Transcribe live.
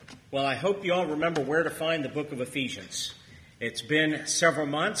Well, I hope you all remember where to find the book of Ephesians. It's been several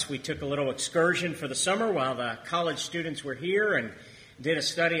months. We took a little excursion for the summer while the college students were here and did a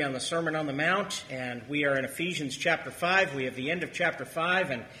study on the Sermon on the Mount. And we are in Ephesians chapter 5. We have the end of chapter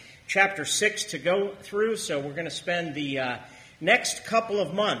 5 and chapter 6 to go through. So we're going to spend the next couple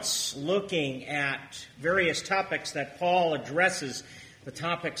of months looking at various topics that Paul addresses, the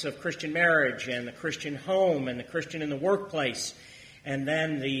topics of Christian marriage and the Christian home and the Christian in the workplace, and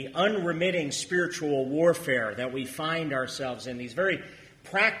then the unremitting spiritual warfare that we find ourselves in. These very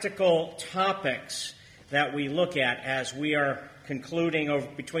practical topics that we look at as we are concluding over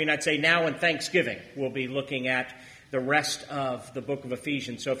between, I'd say, now and Thanksgiving. We'll be looking at the rest of the book of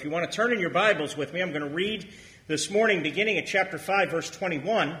Ephesians. So if you want to turn in your Bibles with me, I'm going to read this morning beginning at chapter 5, verse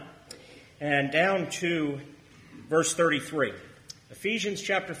 21, and down to verse 33. Ephesians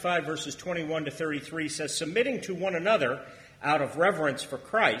chapter 5, verses 21 to 33 says, "Submitting to one another out of reverence for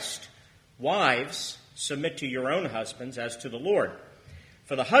Christ, wives, submit to your own husbands as to the Lord.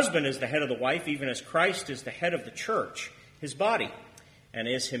 For the husband is the head of the wife, even as Christ is the head of the church, his body, and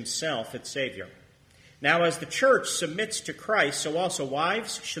is himself its Savior. Now as the church submits to Christ, so also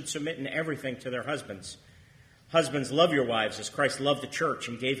wives should submit in everything to their husbands. Husbands, love your wives as Christ loved the church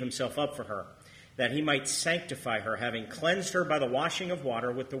and gave himself up for her, that he might sanctify her, having cleansed her by the washing of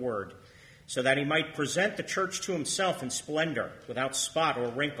water with the word, so that he might present the church to himself in splendor, without spot or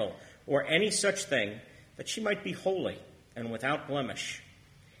wrinkle, or any such thing, that she might be holy and without blemish.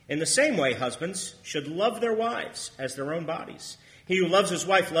 In the same way, husbands should love their wives as their own bodies. He who loves his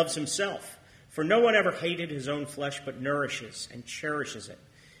wife loves himself, for no one ever hated his own flesh, but nourishes and cherishes it,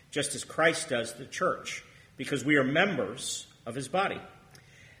 just as Christ does the church, because we are members of his body.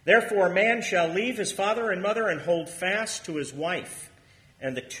 Therefore, a man shall leave his father and mother and hold fast to his wife,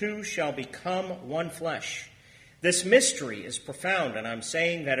 and the two shall become one flesh. This mystery is profound, and I'm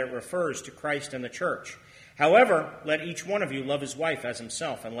saying that it refers to Christ and the church. However, let each one of you love his wife as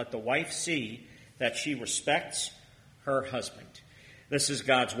himself, and let the wife see that she respects her husband." This is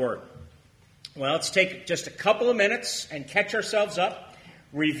God's word. Well, let's take just a couple of minutes and catch ourselves up,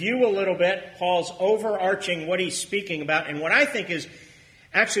 review a little bit Paul's overarching what he's speaking about, and what I think is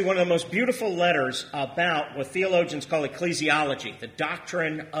actually one of the most beautiful letters about what theologians call ecclesiology, the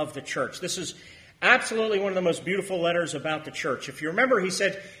doctrine of the church. This is absolutely one of the most beautiful letters about the church. If you remember, he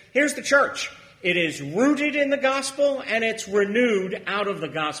said, here's the church. It is rooted in the gospel, and it's renewed out of the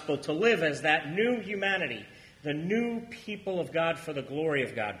gospel to live as that new humanity, the new people of God for the glory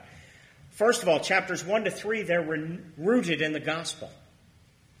of God. First of all, chapters 1 to 3, they're rooted in the gospel.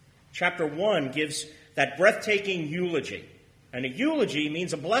 Chapter 1 gives that breathtaking eulogy. And a eulogy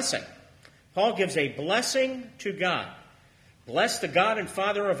means a blessing. Paul gives a blessing to God. Bless the God and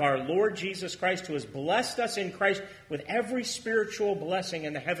Father of our Lord Jesus Christ, who has blessed us in Christ with every spiritual blessing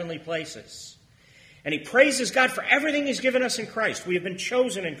in the heavenly places. And he praises God for everything he's given us in Christ. We have been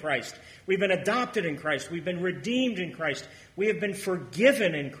chosen in Christ. We've been adopted in Christ. We've been redeemed in Christ. We have been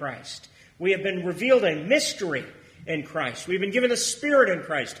forgiven in Christ. We have been revealed a mystery in Christ. We've been given the Spirit in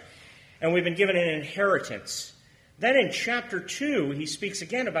Christ. And we've been given an inheritance. Then in chapter 2, he speaks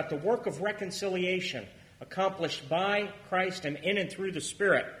again about the work of reconciliation accomplished by Christ and in and through the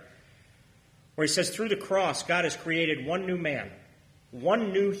Spirit, where he says, through the cross, God has created one new man,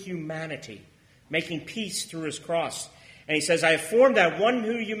 one new humanity, making peace through his cross. And he says, I have formed that one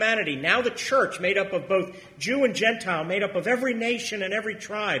new humanity, now the church, made up of both Jew and Gentile, made up of every nation and every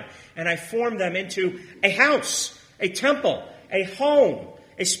tribe, and I formed them into a house, a temple, a home,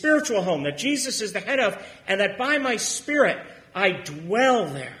 a spiritual home that Jesus is the head of, and that by my Spirit I dwell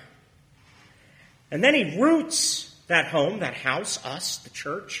there. And then he roots that home, that house, us, the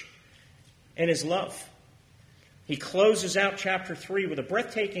church, in his love. He closes out chapter 3 with a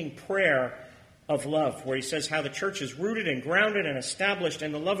breathtaking prayer of love, where he says how the church is rooted and grounded and established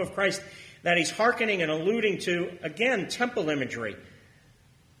in the love of Christ, that he's hearkening and alluding to, again, temple imagery,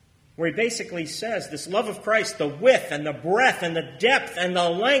 where he basically says this love of Christ, the width and the breadth and the depth and the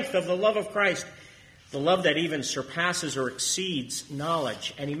length of the love of Christ, the love that even surpasses or exceeds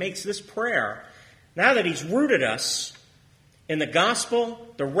knowledge. And he makes this prayer, now that he's rooted us in the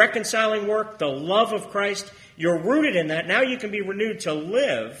gospel, the reconciling work, the love of Christ, you're rooted in that. Now you can be renewed to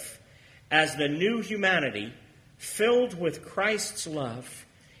live as the new humanity, filled with Christ's love,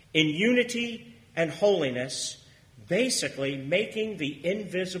 in unity and holiness, basically making the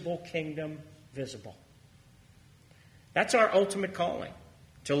invisible kingdom visible. That's our ultimate calling,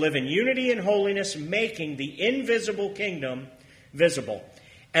 to live in unity and holiness, making the invisible kingdom visible.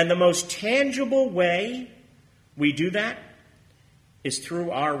 And the most tangible way we do that is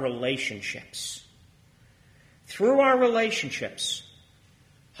through our relationships. Through our relationships.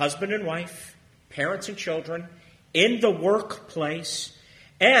 husband and wife, parents and children, in the workplace.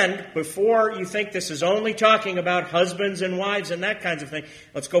 And before you think this is only talking about husbands and wives and that kinds of thing,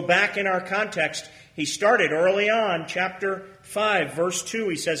 let's go back in our context. He started early on, chapter 5, verse 2.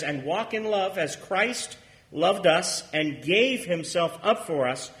 He says, "And walk in love as Christ loved us and gave himself up for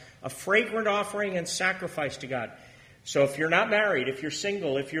us, a fragrant offering and sacrifice to God." So if you're not married, if you're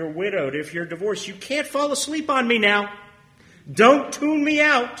single, if you're widowed, if you're divorced, you can't fall asleep on me now. Don't tune me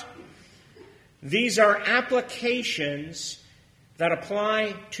out. These are applications that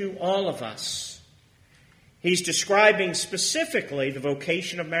apply to all of us. He's describing specifically the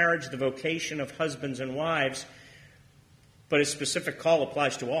vocation of marriage, the vocation of husbands and wives, but his specific call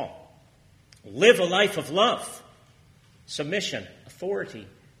applies to all. Live a life of love, submission, authority,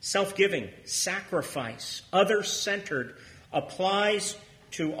 self-giving, sacrifice, other-centered, applies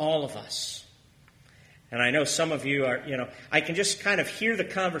to all of us. And I know some of you are, I can just kind of hear the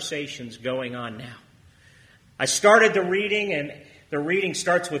conversations going on now. I started the reading, and the reading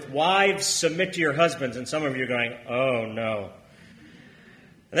starts with, "Wives, submit to your husbands." And some of you are going, "Oh, no."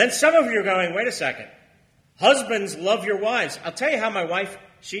 And then some of you are going, "Wait a second. Husbands, love your wives." I'll tell you how my wife,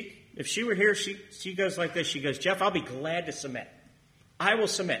 if she were here, she goes like this. She goes, "Jeff, I'll be glad to submit. I will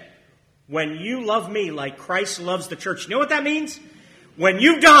submit. When you love me like Christ loves the church." You know what that means? When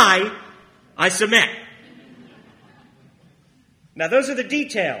you die, I submit. Now, those are the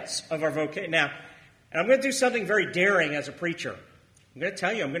details of our vocation. Now, and I'm going to do something very daring as a preacher. I'm going to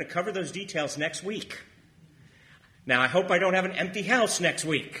tell you, I'm going to cover those details next week. Now, I hope I don't have an empty house next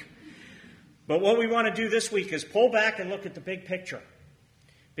week. But what we want to do this week is pull back and look at the big picture,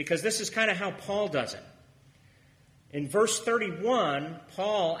 because this is kind of how Paul does it. In verse 31,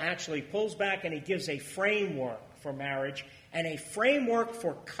 Paul actually pulls back and he gives a framework for marriage and a framework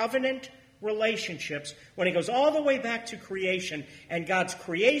for covenant relationships when he goes all the way back to creation and God's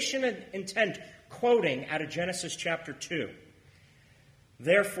creation intent, quoting out of Genesis chapter 2.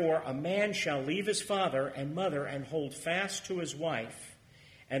 "Therefore, a man shall leave his father and mother and hold fast to his wife,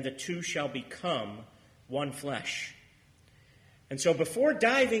 and the two shall become one flesh." And so before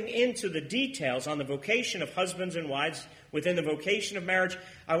diving into the details on the vocation of husbands and wives within the vocation of marriage,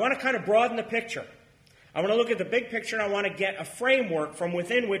 I want to kind of broaden the picture. I want to look at the big picture, and I want to get a framework from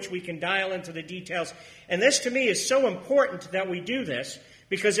within which we can dial into the details. And this, to me, is so important that we do this,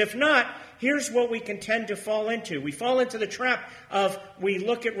 because if not, here's what we can tend to fall into. We fall into the trap of we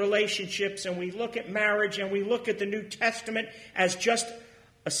look at relationships and we look at marriage and we look at the New Testament as just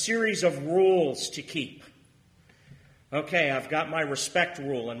a series of rules to keep. Okay, I've got my respect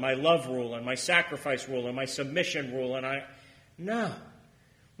rule and my love rule and my sacrifice rule and my submission rule, No.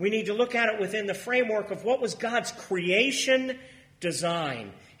 We need to look at it within the framework of what was God's creation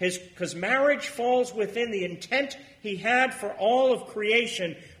design. Because marriage falls within the intent he had for all of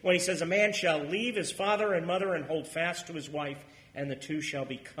creation when he says, "A man shall leave his father and mother and hold fast to his wife, and the two shall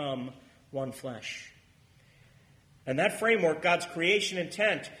become one flesh." And that framework, God's creation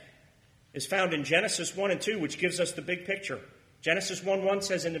intent, is found in Genesis 1 and 2, which gives us the big picture. Genesis 1:1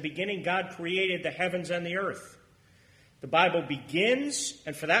 says, "In the beginning God created the heavens and the earth." The Bible begins,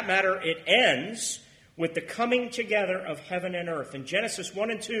 and for that matter, it ends, with the coming together of heaven and earth. In Genesis 1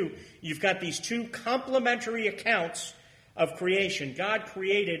 and 2, you've got these two complementary accounts of creation. God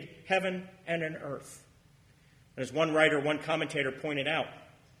created heaven and an earth. And as one writer, one commentator pointed out,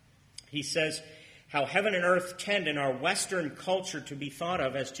 he says how heaven and earth tend in our Western culture to be thought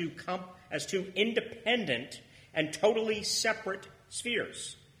of as two independent and totally separate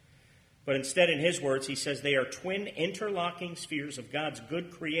spheres. But instead, in his words, he says they are twin interlocking spheres of God's good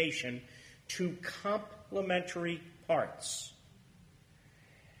creation, two complementary parts.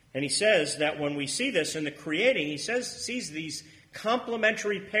 And he says that when we see this in the creating, he sees these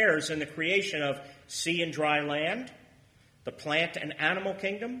complementary pairs in the creation of sea and dry land, the plant and animal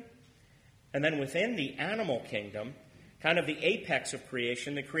kingdom, and then within the animal kingdom, kind of the apex of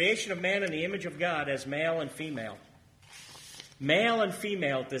creation, the creation of man in the image of God as male and female. Male and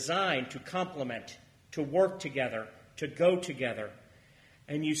female designed to complement, to work together, to go together.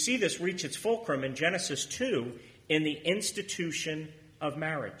 And you see this reach its fulcrum in Genesis 2 in the institution of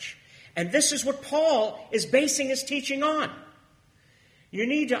marriage. And this is what Paul is basing his teaching on. You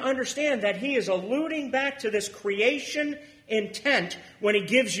need to understand that he is alluding back to this creation intent when he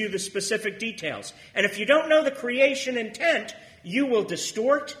gives you the specific details. And if you don't know the creation intent, you will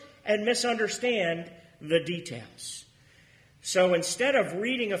distort and misunderstand the details. So instead of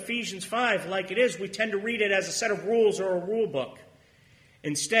reading Ephesians 5 like it is, we tend to read it as a set of rules or a rule book.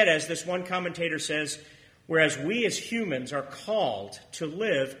 Instead, as this one commentator says, whereas we as humans are called to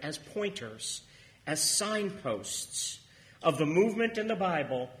live as pointers, as signposts, of the movement in the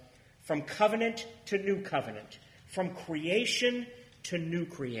Bible from covenant to new covenant, from creation to new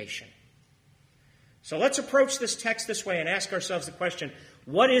creation. So let's approach this text this way and ask ourselves the question,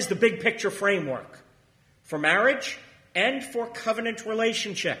 what is the big picture framework for marriage and for covenant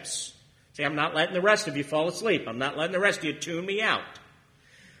relationships? See, I'm not letting the rest of you fall asleep. I'm not letting the rest of you tune me out.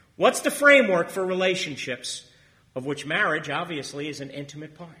 What's the framework for relationships, of which marriage, obviously, is an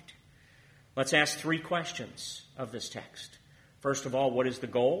intimate part? Let's ask three questions of this text. First of all, what is the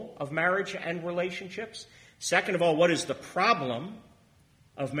goal of marriage and relationships? Second of all, what is the problem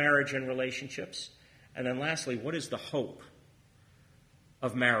of marriage and relationships? And then lastly, what is the hope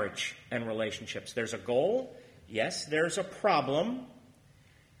of marriage and relationships? There's a goal, yes, there's a problem,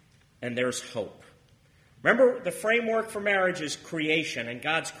 and there's hope. Remember, the framework for marriage is creation and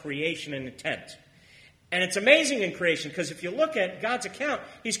God's creation and intent. And it's amazing in creation because if you look at God's account,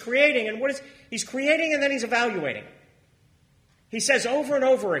 he's creating, and he's creating and then he's evaluating. He says over and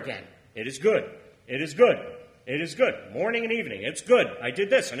over again, it is good, it is good, it is good. Morning and evening, it's good. I did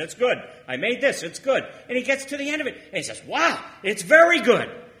this and it's good. I made this, it's good. And he gets to the end of it and he says, wow, it's very good.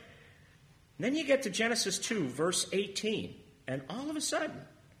 And then you get to Genesis 2, verse 18, and all of a sudden,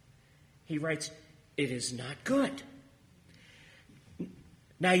 he writes, it is not good.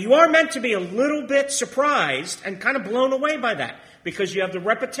 Now, you are meant to be a little bit surprised and kind of blown away by that because you have the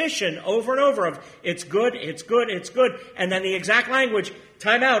repetition over and over of it's good, it's good, it's good, and then the exact language,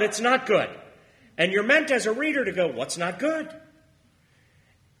 time out, it's not good. And you're meant as a reader to go, what's not good?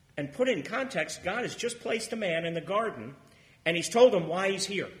 And put it in context, God has just placed a man in the garden, and he's told him why he's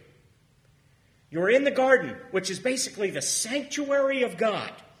here. You're in the garden, which is basically the sanctuary of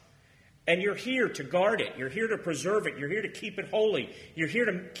God. And you're here to guard it. You're here to preserve it. You're here to keep it holy. You're here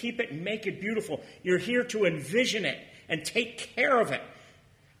to keep it and make it beautiful. You're here to envision it and take care of it.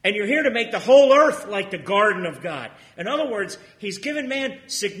 And you're here to make the whole earth like the garden of God. In other words, he's given man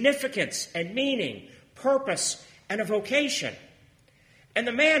significance and meaning, purpose, and a vocation. And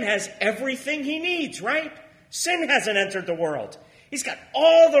the man has everything he needs, right? Sin hasn't entered the world. He's got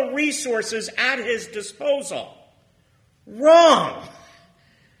all the resources at his disposal. Wrong.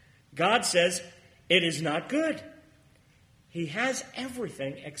 God says it is not good. He has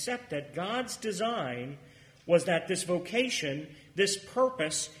everything except that God's design was that this vocation, this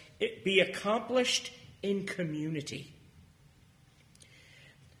purpose, it be accomplished in community.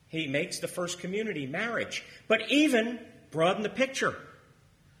 He makes the first community marriage, but even broaden the picture.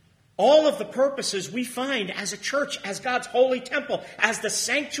 All of the purposes we find as a church, as God's holy temple, as the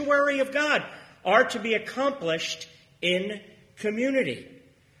sanctuary of God, are to be accomplished in community.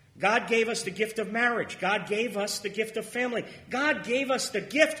 God gave us the gift of marriage. God gave us the gift of family. God gave us the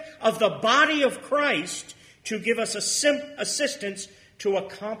gift of the body of Christ to give us assistance to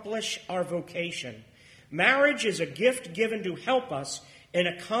accomplish our vocation. Marriage is a gift given to help us in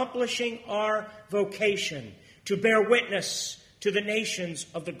accomplishing our vocation, to bear witness to the nations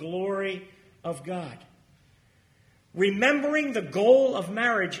of the glory of God. Remembering the goal of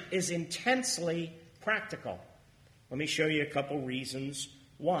marriage is intensely practical. Let me show you a couple reasons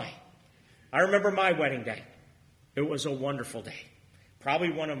why. I remember my wedding day. It was a wonderful day.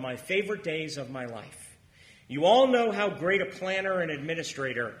 Probably one of my favorite days of my life. You all know how great a planner and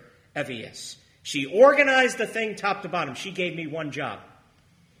administrator Evie is. She organized the thing top to bottom. She gave me one job.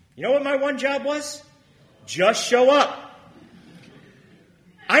 You know what my one job was? Just show up.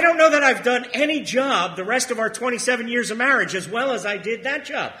 I don't know that I've done any job the rest of our 27 years of marriage as well as I did that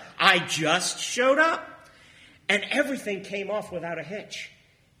job. I just showed up. And everything came off without a hitch.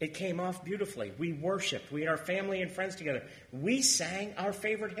 It came off beautifully. We worshiped. We had our family and friends together. We sang our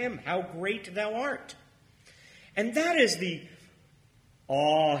favorite hymn, How Great Thou Art. And that is the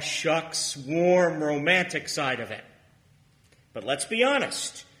aw, shucks, warm, romantic side of it. But let's be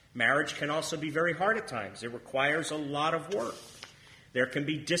honest. Marriage can also be very hard at times. It requires a lot of work. There can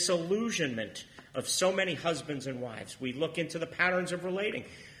be disillusionment of so many husbands and wives. We look into the patterns of relating.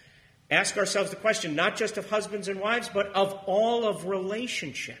 Ask ourselves the question, not just of husbands and wives, but of all of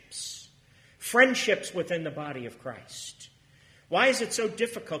relationships, friendships within the body of Christ. Why is it so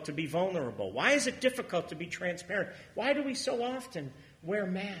difficult to be vulnerable? Why is it difficult to be transparent? Why do we so often wear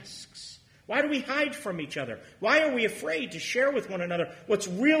masks? Why do we hide from each other? Why are we afraid to share with one another what's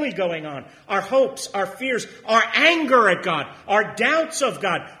really going on? Our hopes, our fears, our anger at God, our doubts of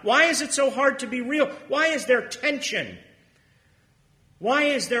God. Why is it so hard to be real? Why is there tension? Why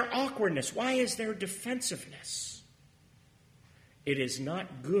is there awkwardness? Why is there defensiveness? It is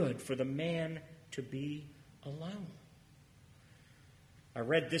not good for the man to be alone. I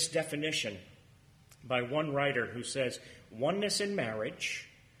read this definition by one writer who says, oneness in marriage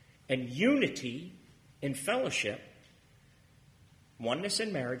and unity in fellowship Oneness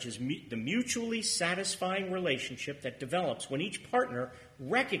in marriage is the mutually satisfying relationship that develops when each partner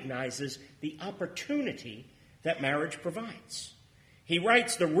recognizes the opportunity that marriage provides. He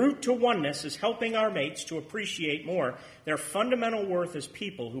writes, the route to oneness is helping our mates to appreciate more their fundamental worth as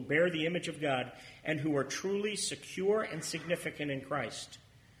people who bear the image of God and who are truly secure and significant in Christ.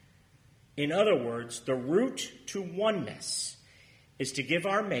 In other words, the route to oneness is to give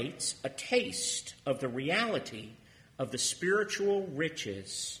our mates a taste of the reality of the spiritual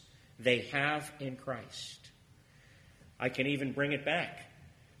riches they have in Christ. I can even bring it back.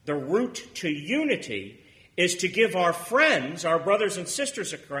 The route to unity is to give our friends, our brothers and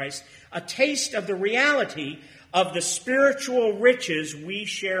sisters of Christ, a taste of the reality of the spiritual riches we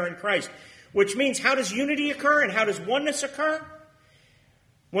share in Christ. Which means, how does unity occur and how does oneness occur?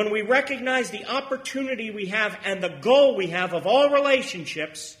 When we recognize the opportunity we have and the goal we have of all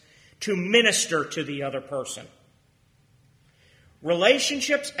relationships to minister to the other person.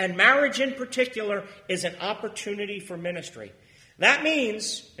 Relationships, and marriage in particular, is an opportunity for ministry. That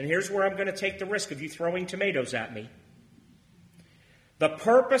means, and here's where I'm going to take the risk of you throwing tomatoes at me, the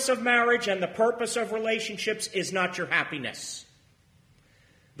purpose of marriage and the purpose of relationships is not your happiness.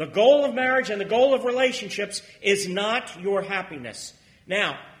 The goal of marriage and the goal of relationships is not your happiness.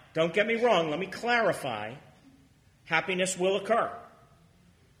 Now, don't get me wrong, let me clarify. Happiness will occur,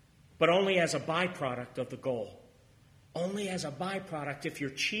 but only as a byproduct of the goal. Only as a byproduct if your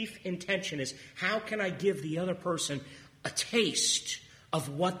chief intention is, how can I give the other person a taste of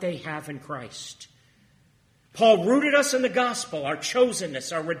what they have in Christ? Paul rooted us in the gospel, our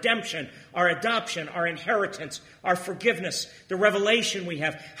chosenness, our redemption, our adoption, our inheritance, our forgiveness, the revelation we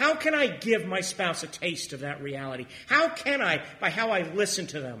have. How can I give my spouse a taste of that reality? How can I? By how I listen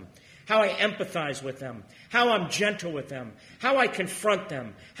to them, how I empathize with them, how I'm gentle with them, how I confront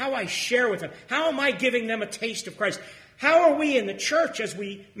them, how I share with them. How am I giving them a taste of Christ? How are we in the church as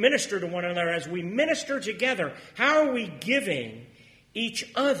we minister to one another, as we minister together? How are we giving each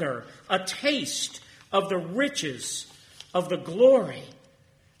other a taste of the riches of the glory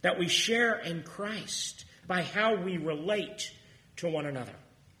that we share in Christ by how we relate to one another?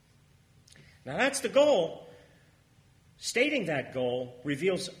 Now that's the goal. Stating that goal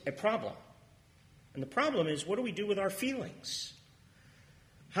reveals a problem. And the problem is, what do we do with our feelings?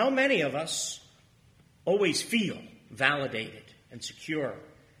 How many of us always feel validated and secure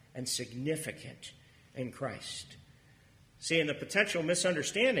and significant in Christ? See, in the potential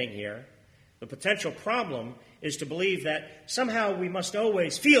misunderstanding here, the potential problem is to believe that somehow we must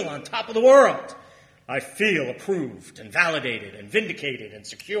always feel on top of the world. I feel approved and validated and vindicated and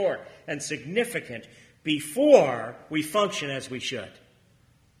secure and significant before we function as we should.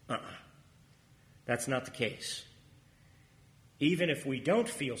 That's not the case. Even if we don't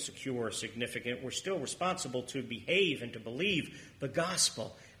feel secure or significant, we're still responsible to behave and to believe the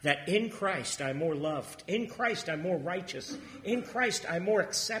gospel that in Christ I'm more loved, in Christ I'm more righteous, in Christ I'm more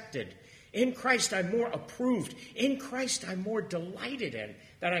accepted, in Christ I'm more approved, in Christ I'm more delighted in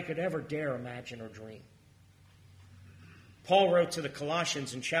than I could ever dare imagine or dream. Paul wrote to the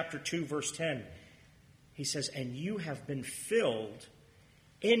Colossians in chapter 2, verse 10, he says, and you have been filled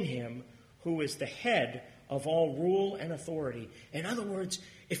in him who is the head of all rule and authority. In other words,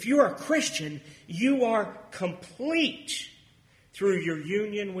 if you're a Christian, you are complete through your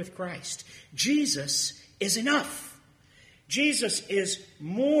union with Christ. Jesus is enough. Jesus is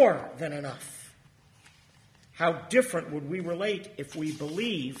more than enough. How different would we relate if we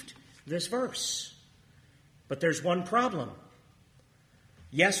believed this verse? But there's one problem.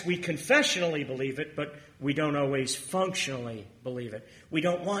 Yes, we confessionally believe it, but we don't always functionally believe it. We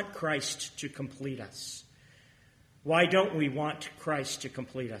don't want Christ to complete us. Why don't we want Christ to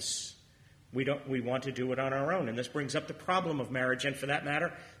complete us? We want to do it on our own. And this brings up the problem of marriage, and for that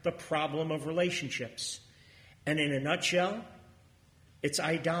matter, the problem of relationships. And in a nutshell, it's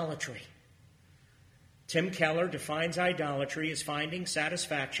idolatry. Tim Keller defines idolatry as finding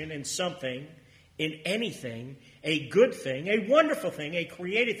satisfaction in something, in anything, a good thing, a wonderful thing, a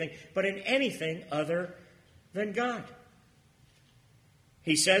created thing, but in anything other than God.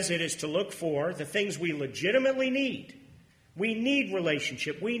 He says it is to look for the things we legitimately need. We need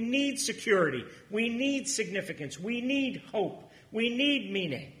relationship. We need security. We need significance. We need hope. We need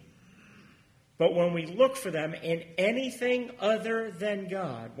meaning. But when we look for them in anything other than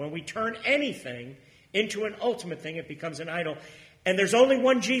God, when we turn anything into an ultimate thing, it becomes an idol. And there's only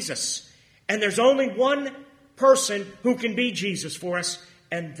one Jesus. And there's only one person who can be Jesus for us,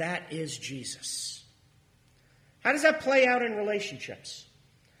 and that is Jesus. How does that play out in relationships?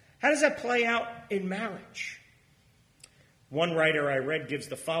 How does that play out in marriage? One writer I read gives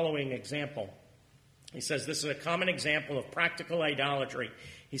the following example. He says this is a common example of practical idolatry.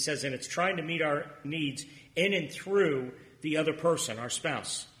 He says, and it's trying to meet our needs in and through the other person, our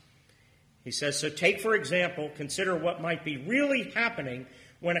spouse. He says, so take, for example, consider what might be really happening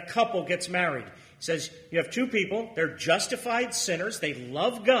when a couple gets married. He says, you have two people, they're justified sinners, they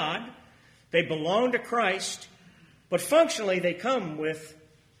love God, they belong to Christ, but functionally they come with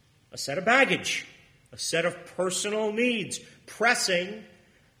a set of baggage, a set of personal needs, pressing,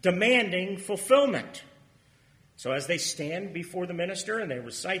 demanding fulfillment. So as they stand before the minister and they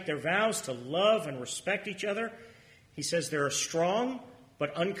recite their vows to love and respect each other, he says there are strong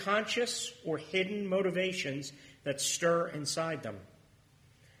but unconscious or hidden motivations that stir inside them.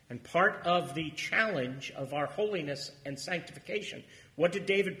 And part of the challenge of our holiness and sanctification, what did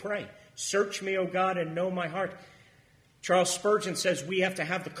David pray? Search me, O God, and know my heart. Charles Spurgeon says we have to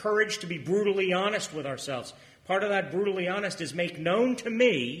have the courage to be brutally honest with ourselves. Part of that brutally honest is make known to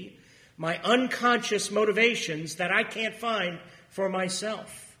me my unconscious motivations that I can't find for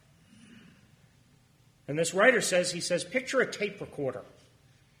myself. And this writer says, picture a tape recorder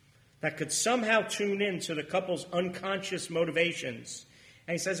that could somehow tune into the couple's unconscious motivations.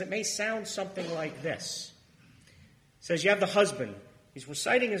 And he says it may sound something like this. He says you have the husband. He's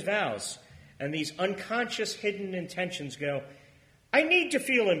reciting his vows. And these unconscious hidden intentions go, I need to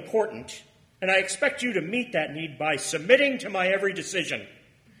feel important, and I expect you to meet that need by submitting to my every decision,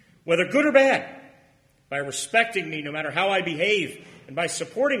 whether good or bad, by respecting me no matter how I behave, and by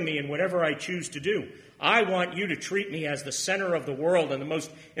supporting me in whatever I choose to do. I want you to treat me as the center of the world and the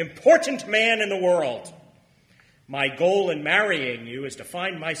most important man in the world. My goal in marrying you is to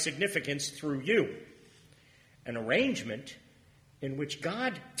find my significance through you. An arrangement in which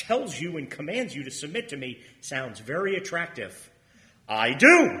God tells you and commands you to submit to me sounds very attractive. I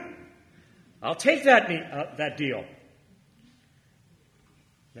do. I'll take that deal.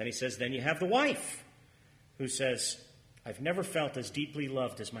 Then he says, then you have the wife who says, I've never felt as deeply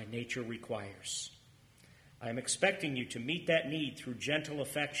loved as my nature requires. I am expecting you to meet that need through gentle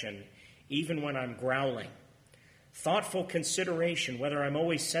affection, even when I'm growling. Thoughtful consideration, whether I'm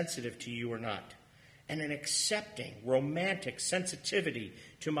always sensitive to you or not. And an accepting, romantic sensitivity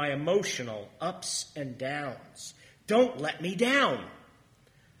to my emotional ups and downs. Don't let me down.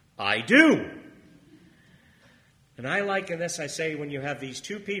 I do. And I liken this, I say, when you have these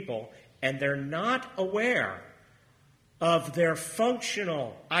two people and they're not aware of their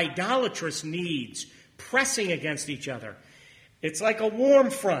functional, idolatrous needs pressing against each other. It's like a warm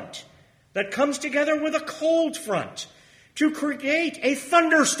front that comes together with a cold front to create a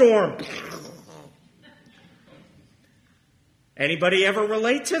thunderstorm. Anybody ever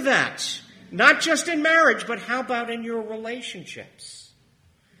relate to that? Not just in marriage, but how about in your relationships?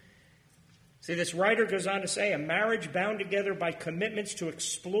 See, this writer goes on to say, a marriage bound together by commitments to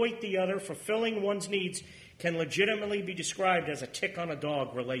exploit the other, fulfilling one's needs, can legitimately be described as a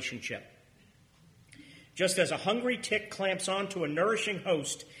tick-on-a-dog relationship. Just as a hungry tick clamps onto a nourishing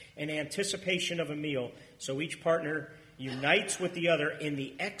host in anticipation of a meal, so each partner unites with the other in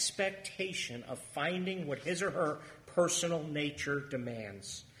the expectation of finding what his or her personal nature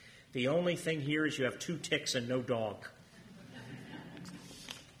demands. The only thing here is you have two ticks and no dog.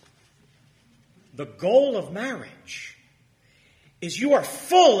 The goal of marriage is you are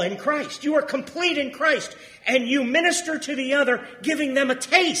full in Christ. You are complete in Christ. And you minister to the other, giving them a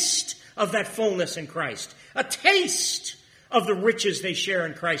taste of that fullness in Christ. A taste of the riches they share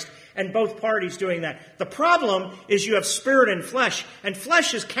in Christ. And both parties doing that. The problem is you have spirit and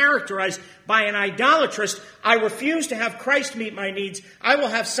flesh is characterized by an idolatrous, I refuse to have Christ meet my needs, I will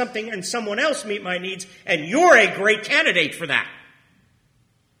have something and someone else meet my needs, and you're a great candidate for that.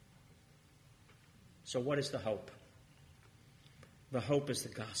 So what is the hope? The hope is the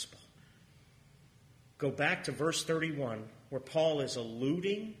gospel. Go back to verse 31, where Paul is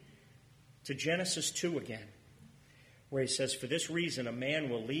alluding to Genesis 2 again. Where he says, for this reason, a man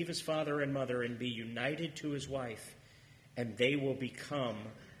will leave his father and mother and be united to his wife, and they will become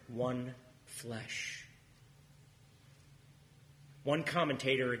one flesh. One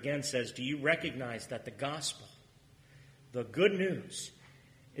commentator again says, do you recognize that the gospel, the good news,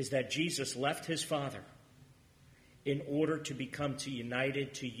 is that Jesus left his father in order to become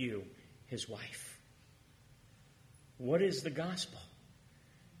united to you, his wife? What is the gospel?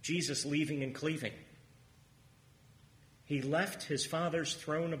 Jesus leaving and cleaving. He left his Father's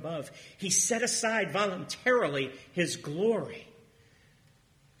throne above. He set aside voluntarily his glory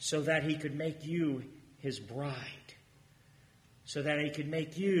so that he could make you his bride, so that he could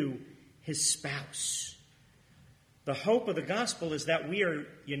make you his spouse. The hope of the gospel is that we are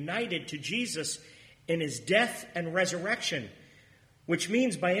united to Jesus in his death and resurrection. which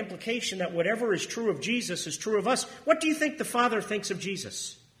means by implication that whatever is true of Jesus is true of us. What do you think the Father thinks of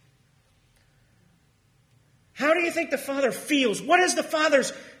Jesus? How do you think the Father feels? What is the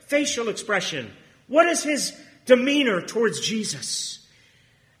Father's facial expression? What is his demeanor towards Jesus?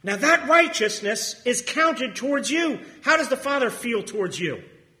 Now that righteousness is counted towards you. How does the Father feel towards you?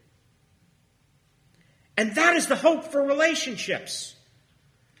 And that is the hope for relationships.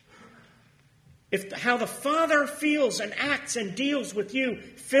 If how the Father feels and acts and deals with you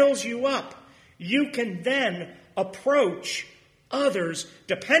fills you up, you can then approach others,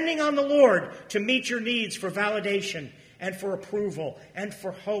 depending on the Lord, to meet your needs for validation and for approval and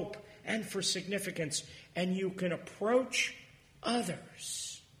for hope and for significance. And you can approach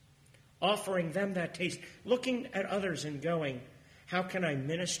others, offering them that taste, looking at others and going, how can I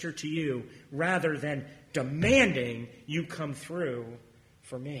minister to you, rather than demanding you come through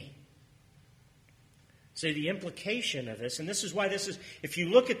for me. So the implication of this, and this is why this is, if you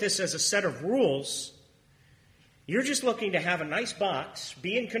look at this as a set of rules, you're just looking to have a nice box,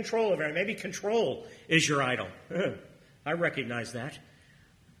 be in control of it. Maybe control is your idol. I recognize that.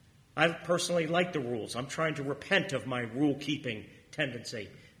 I personally like the rules. I'm trying to repent of my rule-keeping tendency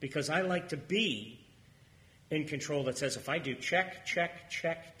because I like to be in control that says if I do check, check,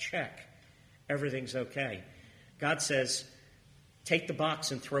 check, check, everything's okay. God says, take the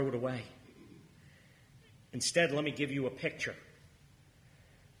box and throw it away. Instead, let me give you a picture.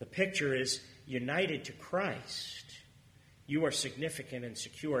 The picture is united to Christ. You are significant and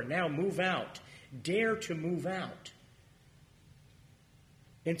secure. Now move out. Dare to move out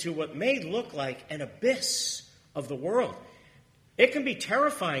into what may look like an abyss of the world. It can be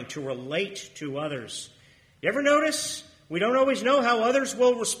terrifying to relate to others. You ever notice we don't always know how others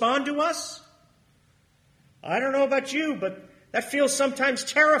will respond to us? I don't know about you, but that feels sometimes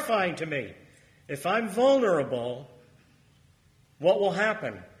terrifying to me. If I'm vulnerable, what will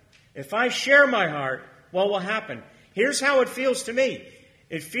happen? If I share my heart, what will happen? Here's how it feels to me.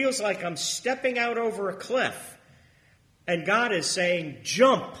 It feels like I'm stepping out over a cliff, and God is saying,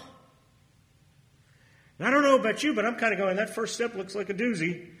 jump. And I don't know about you, but I'm kind of going, that first step looks like a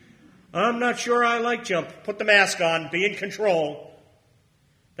doozy. I'm not sure I like jump. Put the mask on, be in control.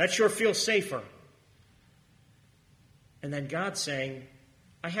 That sure feels safer. And then God's saying,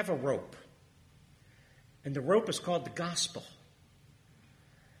 I have a rope. And the rope is called the gospel.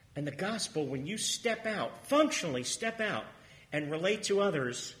 And the gospel, when you step out, functionally step out and relate to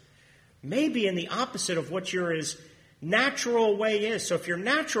others, may be in the opposite of what your natural way is. So if your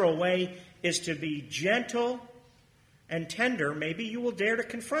natural way is to be gentle and tender, maybe you will dare to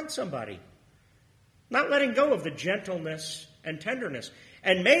confront somebody. Not letting go of the gentleness and tenderness.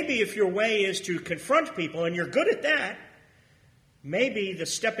 And maybe if your way is to confront people, and you're good at that, maybe the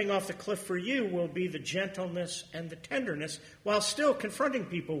stepping off the cliff for you will be the gentleness and the tenderness while still confronting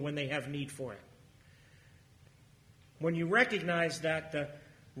people when they have need for it. When you recognize that the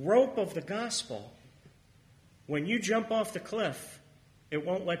rope of the gospel, when you jump off the cliff, it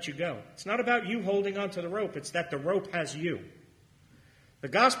won't let you go. It's not about you holding onto the rope. It's that the rope has you. The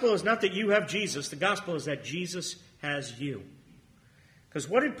gospel is not that you have Jesus. The gospel is that Jesus has you. Because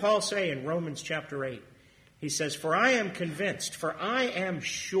what did Paul say in Romans chapter 8? He says, for I am convinced, for I am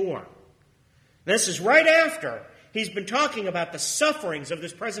sure. This is right after he's been talking about the sufferings of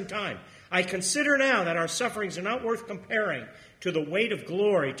this present time. I consider now that our sufferings are not worth comparing to the weight of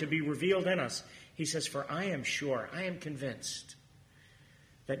glory to be revealed in us. He says, for I am sure, I am convinced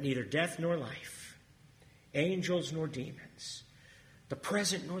that neither death nor life, angels nor demons, the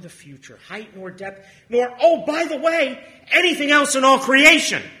present nor the future, height nor depth, nor, oh, by the way, anything else in all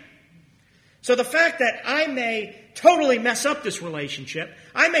creation. So the fact that I may totally mess up this relationship,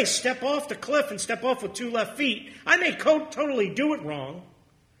 I may step off the cliff and step off with 2 left feet, I may totally do it wrong,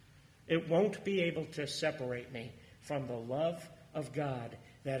 it won't be able to separate me from the love of God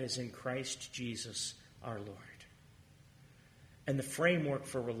that is in Christ Jesus our Lord. And the framework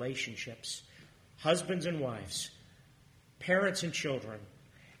for relationships, husbands and wives, parents and children,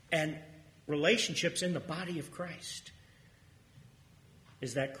 and relationships in the body of Christ,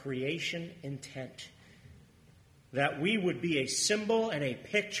 is that creation intent. That we would be a symbol and a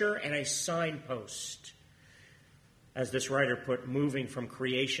picture and a signpost, as this writer put, moving from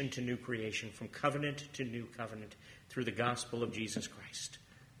creation to new creation, from covenant to new covenant, through the gospel of Jesus Christ.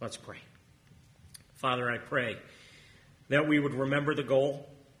 Let's pray. Father, I pray that we would remember the goal,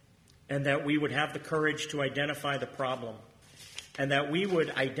 and that we would have the courage to identify the problem, and that we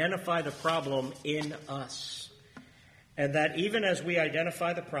would identify the problem in us. And that even as we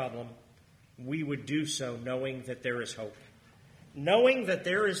identify the problem, we would do so knowing that there is hope. Knowing that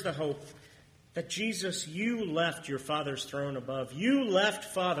there is the hope That Jesus, you left your Father's throne above. You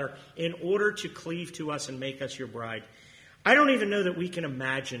left, Father, in order to cleave to us and make us your bride. I don't even know that we can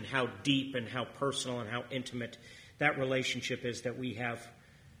imagine how deep and how personal and how intimate that relationship is that we have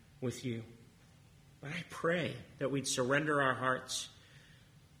with you. But I pray that we'd surrender our hearts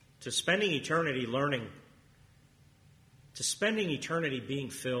to spending eternity learning, to spending eternity being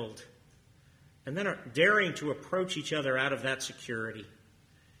filled, and then daring to approach each other out of that security.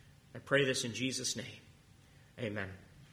 I pray this in Jesus' name. Amen.